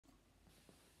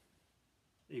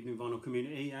Evening Vinyl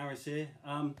community, Harris here,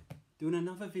 doing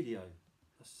another video.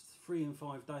 That's 3 and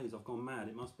 5 days, I've gone mad.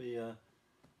 It must be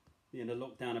the end of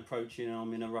lockdown approaching and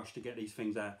I'm in a rush to get these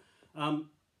things out.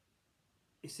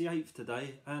 It's the 8th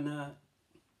today, and I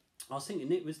was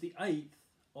thinking it was the 8th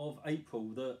of April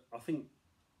that I think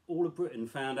all of Britain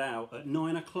found out at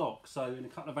 9 o'clock, so in a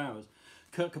couple of hours,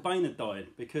 Kurt Cobain had died,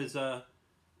 because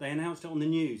they announced it on the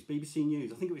news, BBC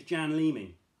News. I think it was Jan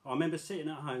Leeming. I remember sitting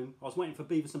at home, I was waiting for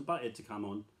Beavis and Butthead to come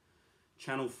on,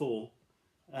 Channel 4,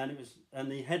 and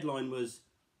the headline was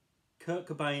Kurt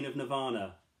Cobain of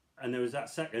Nirvana, and there was that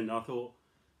second I thought,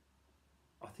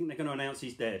 I think they're going to announce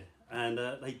he's dead, and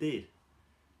they did.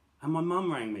 And my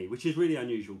mum rang me, which is really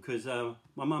unusual, because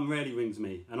my mum rarely rings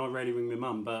me, and I rarely ring my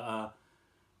mum, but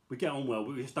we get on well,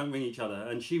 but we just don't ring each other.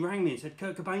 And she rang me and said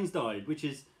Kurt Cobain's died, which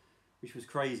was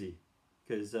crazy,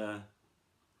 because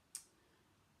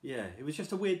yeah, it was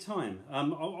just a weird time. I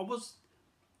was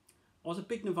a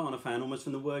big Nirvana fan almost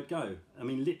from the word go. I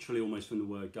mean, literally almost from the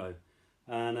word go.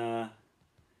 And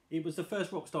it was the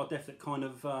first rock star death that kind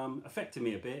of affected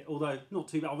me a bit, although not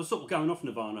too bad. I was sort of going off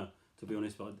Nirvana, to be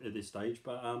honest, at this stage.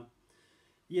 But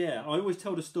yeah, I always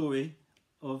tell the story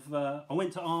of I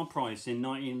went to our Price in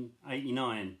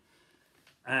 1989,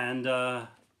 and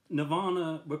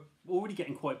Nirvana were already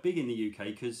getting quite big in the UK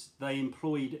because they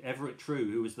employed Everett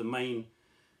True, who was the main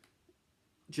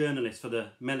journalist for the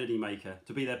Melody Maker,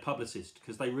 to be their publicist,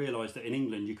 because they realised that in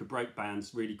England you could break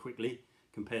bands really quickly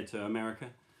compared to America.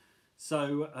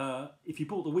 So if you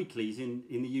bought the weeklies in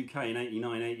the UK in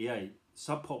 89, 88,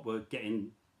 Sub Pop were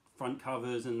getting front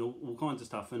covers and all kinds of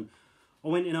stuff. And I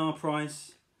went in our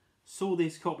Price, saw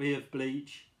this copy of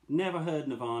Bleach, never heard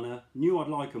Nirvana, knew I'd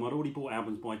like them. I'd already bought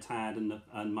albums by Tad and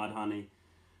Mudhoney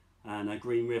and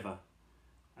Green River,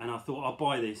 and I thought I'll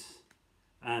buy this,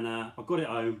 and I got it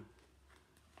home,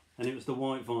 and it was the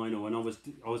white vinyl, and I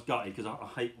was gutted because I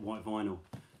hate white vinyl.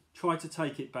 Tried to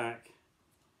take it back.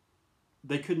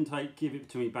 They couldn't give it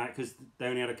to me back because they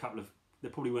only had a couple of.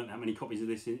 There probably weren't that many copies of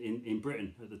this in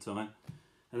Britain at the time,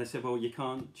 and they said, well, you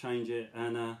can't change it,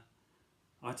 and I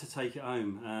had to take it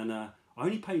home, and I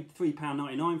only paid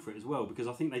 £3.99 for it as well, because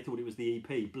I think they thought it was the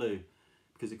EP Blue,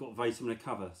 because it got a very similar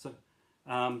cover. So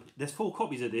there's 4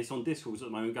 copies of this on Discogs at the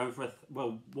moment, going for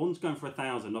one's going for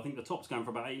 1,000. I think the top's going for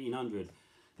about 1,800.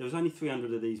 There was only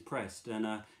 300 of these pressed,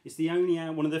 and it's the only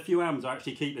one of the few albums I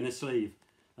actually keep in a sleeve,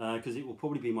 because it will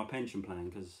probably be my pension plan,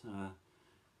 because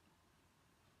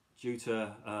due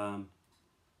to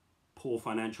poor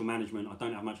financial management, I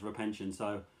don't have much of a pension,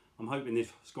 so I'm hoping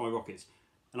this skyrockets.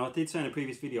 And I did say in a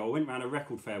previous video, I went round a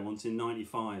record fair once in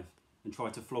 '95 and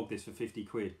tried to flog this for 50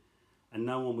 quid, and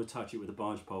no one would touch it with a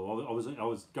barge pole. I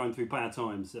was going through bad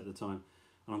times at the time,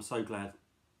 and I'm so glad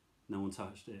no one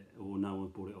touched it, or no one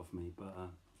bought it off me. But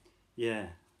yeah,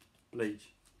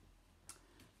 Bleach.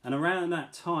 And around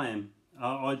that time,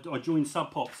 I joined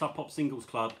Sub Pop Singles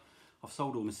Club. I've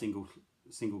sold all my single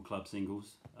club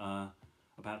singles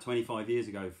about 25 years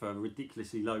ago for a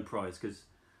ridiculously low price, because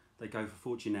they go for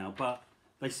fortune now. But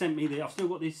they sent me I've still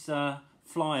got this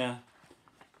flyer,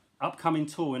 upcoming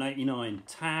tour in '89,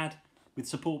 Tad with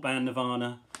support band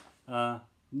Nirvana,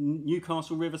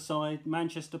 Newcastle Riverside,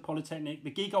 Manchester Polytechnic. The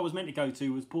gig I was meant to go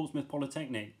to was Portsmouth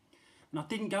Polytechnic, and I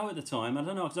didn't go at the time. I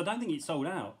don't know, because I don't think it sold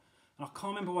out. And I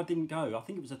can't remember why I didn't go. I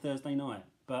think it was a Thursday night.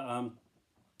 But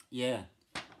yeah,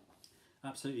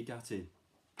 absolutely gutted.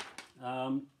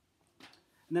 And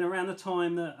then around the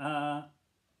time that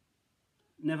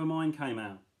Nevermind came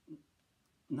out,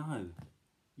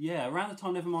 around the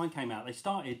time Nevermind came out,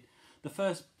 the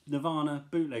first Nirvana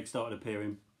bootleg started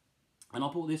appearing, and I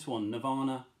bought this one,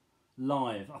 Nirvana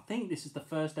Live. I think this is the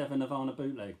first ever Nirvana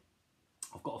bootleg,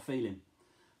 I've got a feeling.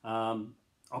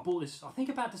 I bought this, I think,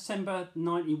 about December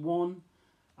 '91,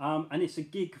 and it's a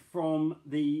gig from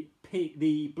the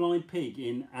Blind Pig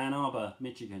in Ann Arbor,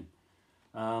 Michigan.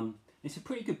 It's a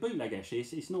pretty good bootleg, actually.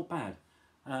 It's not bad.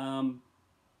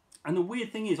 And the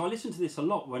weird thing is, I listened to this a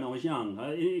lot when I was young.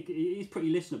 It is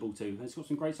pretty listenable too. It's got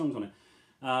some great songs on it.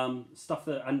 Stuff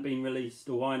that hadn't been released,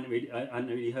 or I hadn't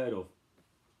really heard of.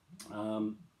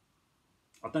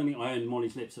 I don't think I owned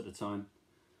Molly's Lips at the time,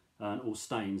 or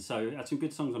Stains, so it had some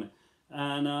good songs on it.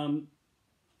 And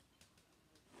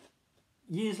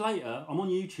years later, I'm on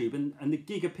YouTube, and the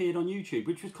gig appeared on YouTube,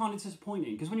 which was kind of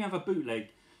disappointing, because when you have a bootleg,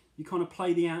 you kind of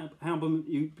play the album,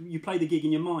 you play the gig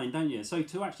in your mind, don't you? So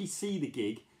to actually see the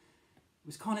gig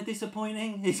was kind of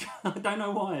disappointing. I don't know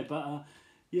why, but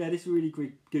yeah, this is really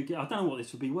good. I don't know what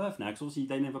this would be worth now, because obviously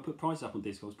they never put price up on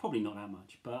Discogs. Probably not that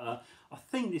much, but I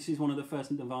think this is one of the first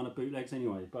Nirvana bootlegs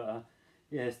anyway. But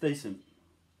yeah, it's decent.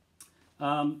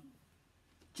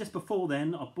 just before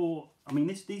then, I bought. I mean,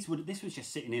 this was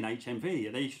just sitting in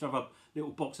HMV. They used to have a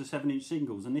little box of 7-inch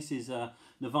singles, and this is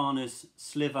Nirvana's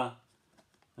Sliver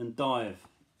and Dive.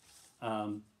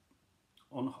 On,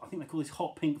 I think they call this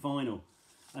hot pink vinyl,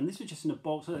 and this was just in a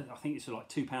box. I think it's like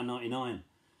 £2.99, and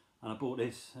I bought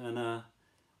this. And I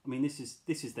mean, this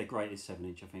is their greatest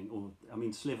 7-inch, I think. Or I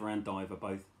mean, Sliver and Dive are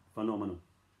both phenomenal.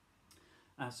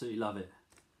 Absolutely love it.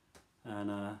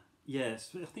 And yes,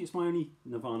 I think it's my only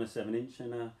Nirvana 7-inch,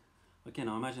 and again,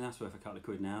 I imagine that's worth a couple of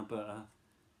quid now. But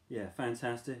yeah,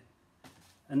 fantastic.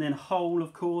 And then Hole,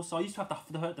 of course. I used to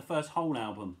have the first Hole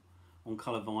album on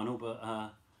colour vinyl, but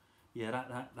yeah,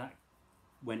 that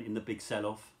went in the big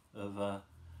sell-off of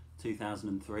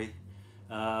 2003.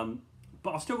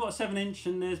 But I've still got a 7-inch,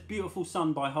 and there's Beautiful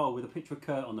Sun by Hole with a picture of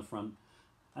Kurt on the front,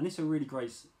 and it's a really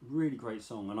great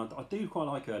song. And I do quite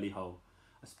like early Hole,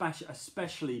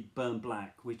 especially Burn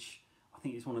Black, which I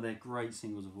think is one of their great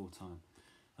singles of all time.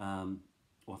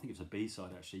 Well, I think it was a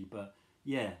B-side actually, but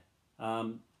yeah,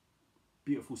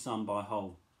 Beautiful Sun by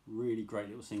Hole, really great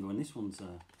little single. And this one's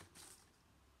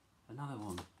another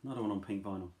one on pink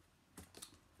vinyl.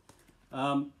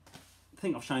 I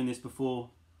think I've shown this before.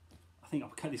 I think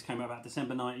this came out about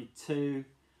December 92.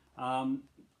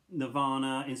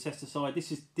 Nirvana, Incesticide.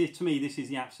 To me, this is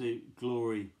the absolute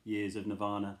glory years of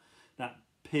Nirvana. That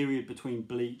period between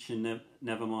Bleach and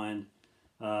Nevermind,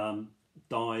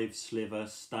 Dive, Sliver,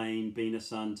 Stain, Being a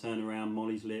Sun, Turn Around,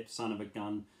 Molly's Lips, Son of a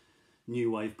Gun,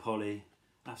 New Wave Polly.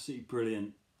 Absolutely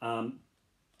brilliant.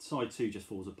 Side 2 just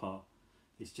falls apart.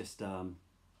 It's just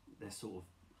they're sort of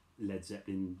Led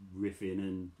Zeppelin riffing,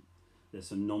 and there's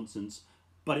some nonsense.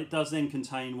 But it does then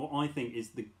contain what I think is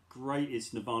the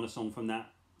greatest Nirvana song from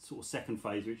that sort of second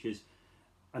phase, which is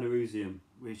Aneurysm,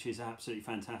 which is absolutely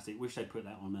fantastic. Wish they put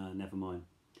that on Nevermind.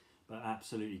 But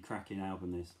absolutely cracking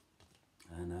album this.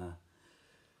 And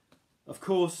of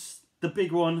course the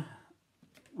big one,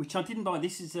 which I didn't buy.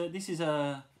 This is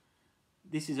a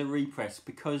repress,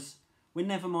 because when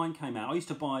Nevermind came out, I used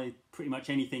to buy pretty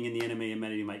much anything in the NME and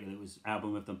Melody Maker that was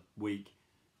album of the week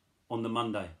on the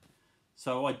Monday.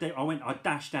 So I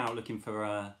dashed out looking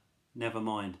for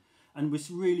Nevermind, and was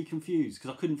really confused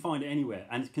because I couldn't find it anywhere.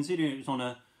 And considering it was on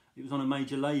a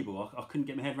major label, I couldn't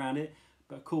get my head around it.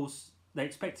 But of course, they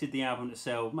expected the album to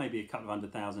sell maybe a couple of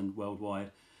 100,000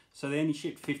 worldwide, so they only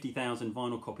shipped 50,000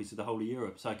 vinyl copies to the whole of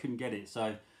Europe. So I couldn't get it.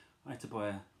 So I had to buy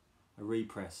a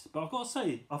repress. But I've got to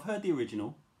say, I've heard the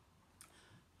original.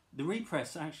 The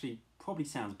repress actually probably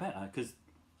sounds better, because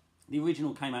the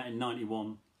original came out in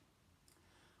 '91,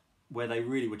 where they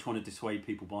really were trying to dissuade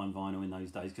people buying vinyl in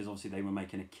those days, because obviously they were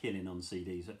making a killing on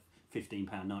CDs at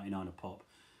 £15.99 a pop.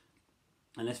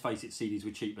 And let's face it, CDs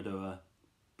were cheaper to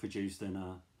produce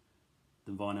than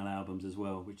vinyl albums as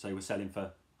well, which they were selling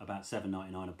for about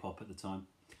 £7.99 a pop at the time.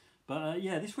 But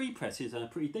yeah, this repress is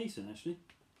pretty decent actually.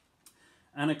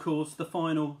 And of course the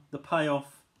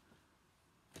payoff,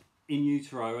 In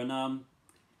Utero. And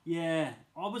yeah,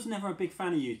 I was never a big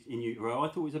fan of In Utero. I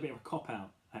thought it was a bit of a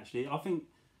cop-out actually. I think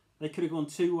they could have gone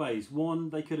two ways. One,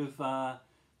 they could have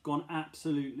gone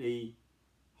absolutely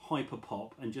hyper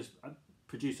pop and just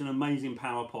produced an amazing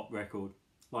power pop record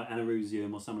like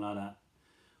Aneurysm or something like that.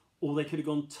 Or they could have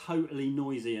gone totally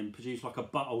noisy and produced like a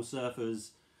Butthole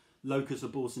Surfers, Locust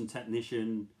Abortion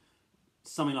Technician,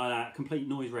 something like that, complete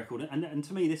noise record. And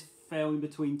to me, this fell in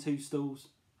between two stools.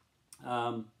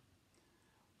 Wasn't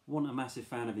a massive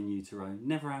fan of In Utero,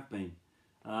 never have been.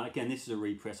 Again, this is a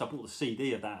repress. I bought the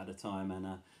CD of that at the time, and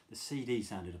the CD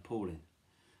sounded appalling.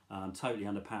 Totally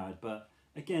underpowered, but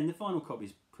again, the vinyl copy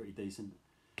is pretty decent.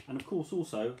 And of course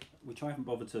also, which I haven't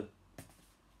bothered to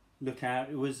look at,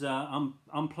 it was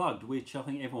Unplugged, which I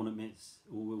think everyone admits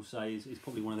or will say is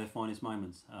probably one of their finest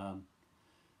moments.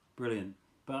 Brilliant.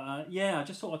 But yeah, I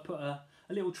just thought I'd put a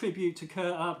little tribute to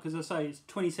Kurt up, because I say it's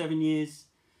 27 years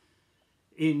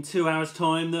in 2 hours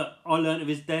time that I learnt of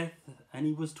his death, and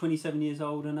he was 27 years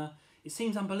old. And it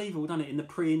seems unbelievable, doesn't it, in the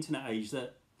pre-internet age,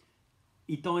 that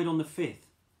he died on the 5th,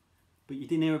 but you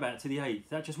didn't hear about it till the 8th.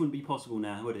 That just wouldn't be possible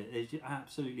now, would it? It's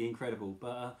absolutely incredible.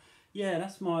 But yeah,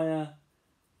 that's my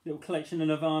little collection of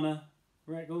Nirvana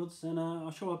records, and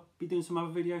I'm sure I'll be doing some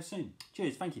other videos soon.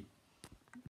 Cheers, thank you.